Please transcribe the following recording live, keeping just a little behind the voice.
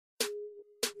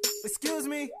Excuse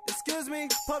me,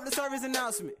 public service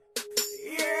announcement.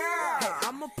 Yeah! Hey,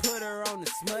 I'ma put her on the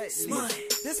smut list.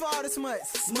 This for all the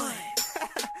smuts. Smut.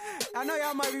 I know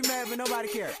y'all might be mad, but nobody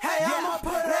cares. Hey, I'ma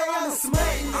put her on the smut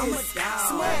list.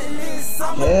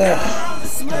 Smut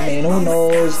list. I mean, who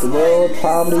knows? The world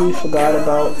probably forgot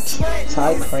about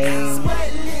Ty Crane.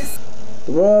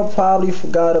 The world probably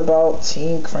forgot about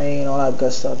Team Crane, all that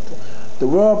good stuff. The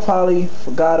world probably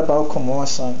forgot about Come On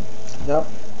Son. Yep.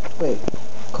 Wait.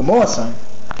 Come on, son.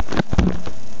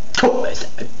 Come on,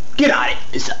 son. Get out of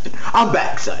here, son. I'm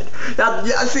back, son.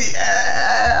 See,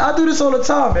 I do this all the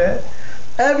time, man.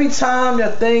 Every time you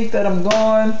think that I'm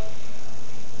gone,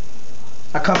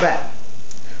 I come back.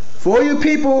 For all you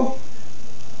people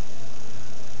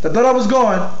that thought I was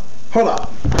gone, hold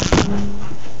up.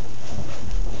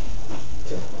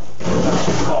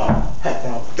 Oh, heck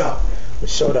no, go. We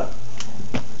showed up.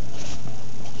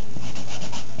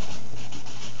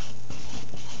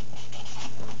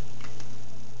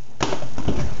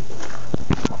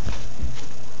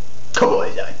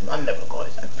 I'm never going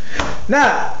to.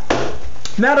 Now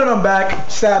that I'm back,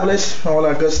 established, all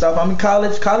that good stuff, I'm in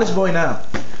college boy now.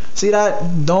 See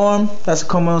that dorm? That's a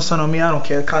Come On Son on me. I don't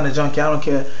care. Kind of junky. I don't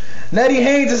care. Nettie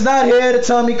Haynes is not here to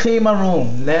tell me clean my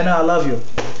room. Nana, I love you.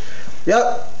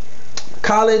 Yep,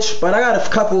 college, but I got a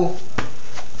couple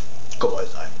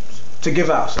to give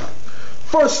out. So.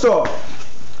 First off,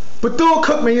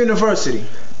 Bethune-Cookman University.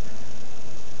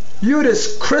 You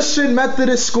this Christian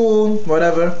Methodist school,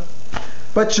 whatever.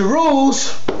 But your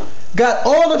rules got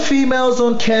all the females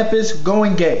on campus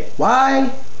going gay. Why?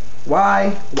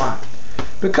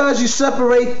 Because you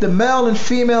separate the male and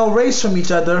female race from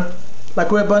each other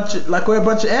like we're a bunch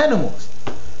of animals.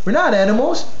 We're not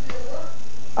animals.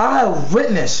 I have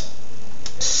witnessed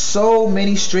so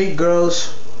many straight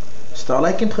girls start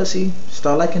liking pussy,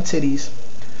 start liking titties,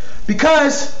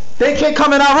 because they can't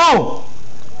come in our room.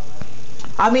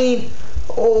 I mean,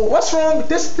 what's wrong?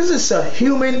 This is a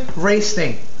human race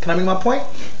thing. Can I make my point?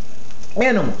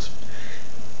 Animals.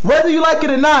 Whether you like it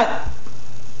or not,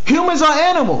 humans are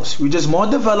animals. We're just more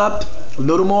developed, a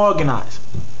little more organized.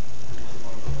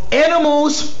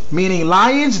 Animals, meaning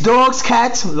lions, dogs,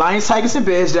 cats, lions, tigers, and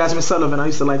bears. Jasmine Sullivan, I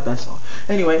used to like that song.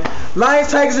 Anyway,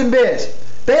 lions, tigers, and bears.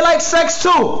 They like sex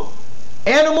too.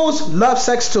 Animals love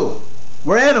sex too.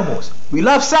 We're animals. We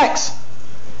love sex.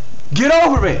 Get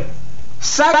over it.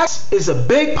 Sex is a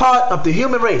big part of the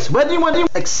human race, whether you want to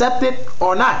accept it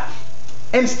or not.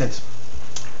 Instance,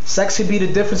 sex can be the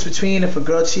difference between if a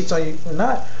girl cheats on you or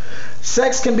not.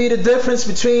 Sex can be the difference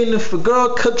between if a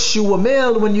girl cooks you a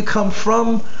meal when you come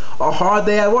from a hard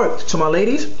day at work. To my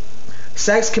ladies,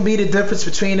 sex can be the difference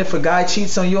between if a guy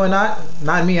cheats on you or not.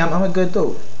 Not me, I'm a good dude.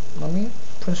 You know what I mean?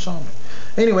 Prince Charming.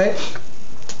 Anyway,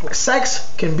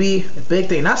 sex can be a big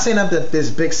thing. Not saying I'm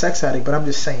this big sex addict, but I'm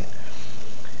just saying.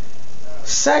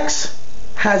 Sex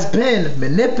has been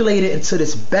manipulated into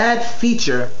this bad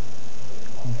feature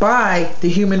by the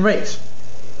human race.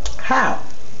 How?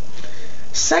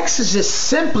 Sex is just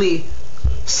simply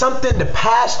something to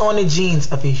pass on the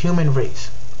genes of the human race.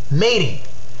 Mating.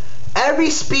 Every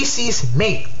species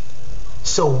mate.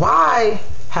 So why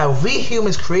have we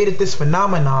humans created this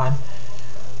phenomenon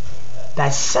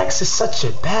that sex is such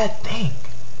a bad thing?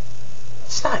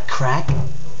 It's not crack.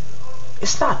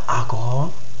 It's not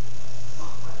alcohol.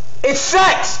 It's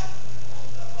sex!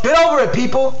 Get over it,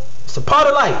 people. It's a part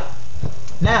of life.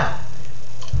 Now,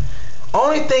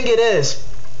 only thing it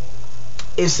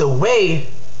is a way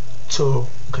to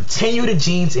continue the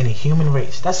genes in the human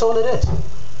race. That's all it is.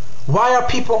 Why are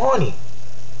people horny?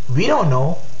 We don't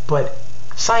know, but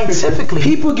scientifically,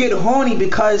 people get horny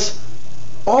because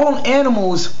all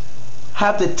animals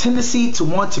have the tendency to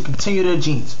want to continue their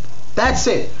genes. That's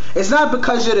it. It's not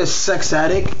because you're a sex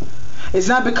addict. It's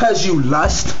not because you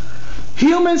lust.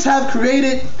 Humans have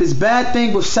created this bad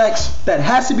thing with sex that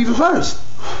has to be reversed.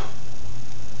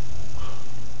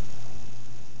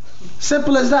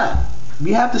 Simple as that.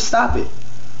 We have to stop it.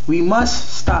 We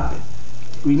must stop it.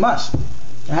 We must.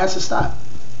 It has to stop.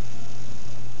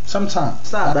 Sometime.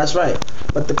 Stop. That's right.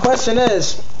 But the question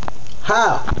is,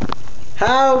 how?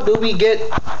 How do we get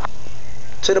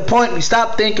to the point we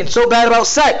stop thinking so bad about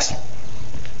sex?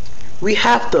 We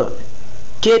have to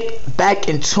get back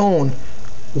in tune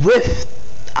with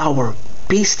our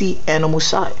beastie animal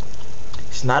side.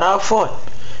 It's not our fault.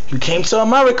 You came to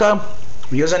America,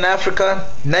 we was in Africa,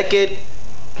 naked,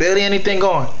 barely anything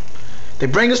on. They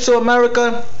bring us to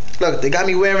America. Look, they got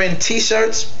me wearing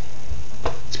t-shirts.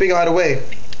 Speaking of the way,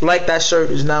 like that shirt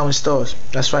is now in stores.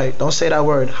 That's right, don't say that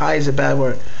word. High is a bad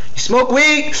word. You smoke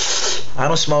weed? I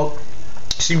don't smoke.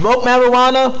 You smoke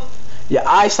marijuana? Your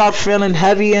eyes start feeling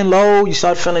heavy and low. You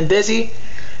start feeling dizzy.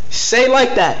 Say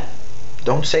like that.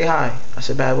 Don't say hi. That's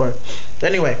a bad word.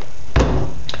 Anyway,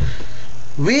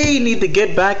 we need to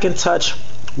get back in touch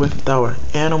with our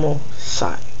animal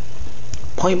side.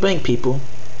 Point blank, people.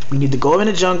 We need to go in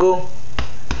the jungle,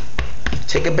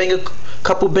 take a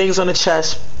couple bangs on the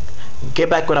chest, and get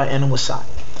back with our animal side.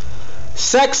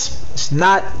 Sex is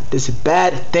not this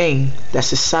bad thing that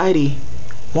society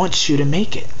wants you to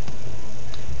make it.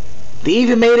 They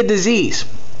even made a disease.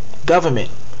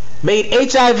 Government made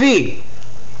HIV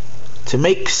to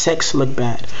make sex look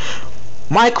bad.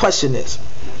 My question is,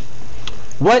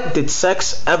 what did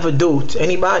sex ever do to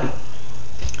anybody?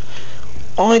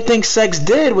 Only thing sex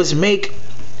did was make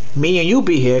me and you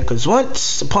be here, because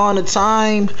once upon a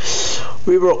time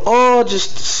we were all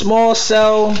just a small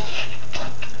cell,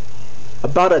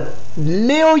 about a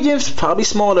millionth, probably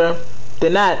smaller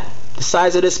than that, the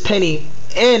size of this penny,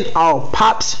 in our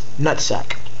pop's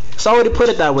nutsack. Sorry to put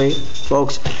it that way,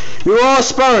 folks. We were all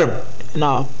sperm in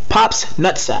our pop's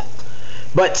nutsack.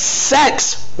 But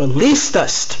sex released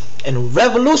us and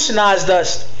revolutionized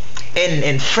us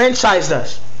and franchised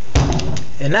us.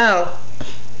 And now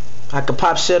I can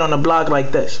pop shit on a blog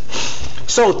like this.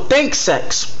 So thank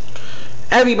sex.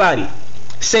 Everybody,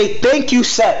 say thank you,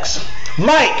 sex.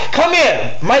 Mike, come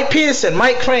here. Mike Peterson,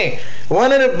 Mike Crane.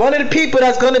 One of the people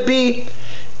that's gonna be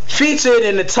featured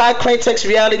in the Ty Crane Text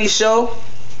reality show.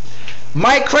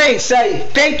 Mike Crane, say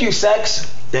thank you, sex.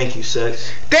 Thank you,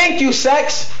 sex. Thank you,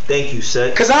 sex. Thank you,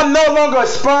 sex. Cause I'm no longer a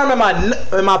sperm in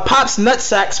my pop's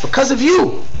nutsacks because of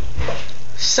you.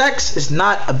 Sex is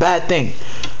not a bad thing.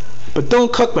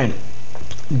 Bethune-Cookman,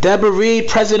 Deborah Reed,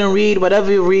 President Reed,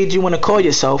 whatever Reed you want to call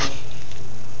yourself,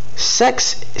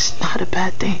 sex is not a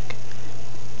bad thing.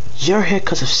 You're here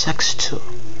because of sex too.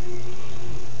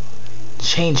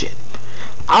 Change it.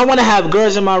 I want to have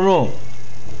girls in my room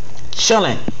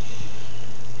chilling.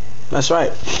 That's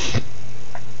right.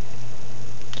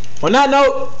 On that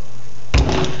note,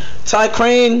 Ty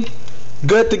Crane,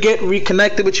 good to get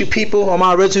reconnected with you people, all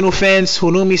my original fans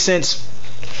who knew me since,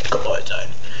 come on, Ty.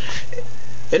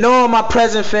 And all my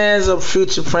present fans or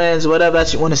future friends, whatever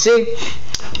that you want to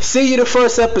see you the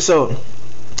first episode.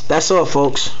 That's all,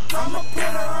 folks.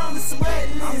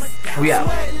 We out.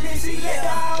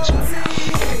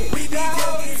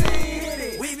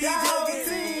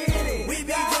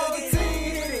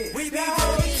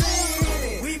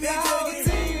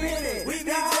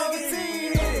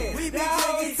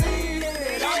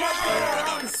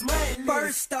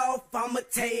 First off, I'ma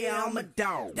tell you I'm a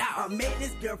dog. I met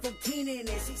this girl from Keenan and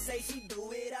she say she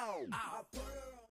do it all.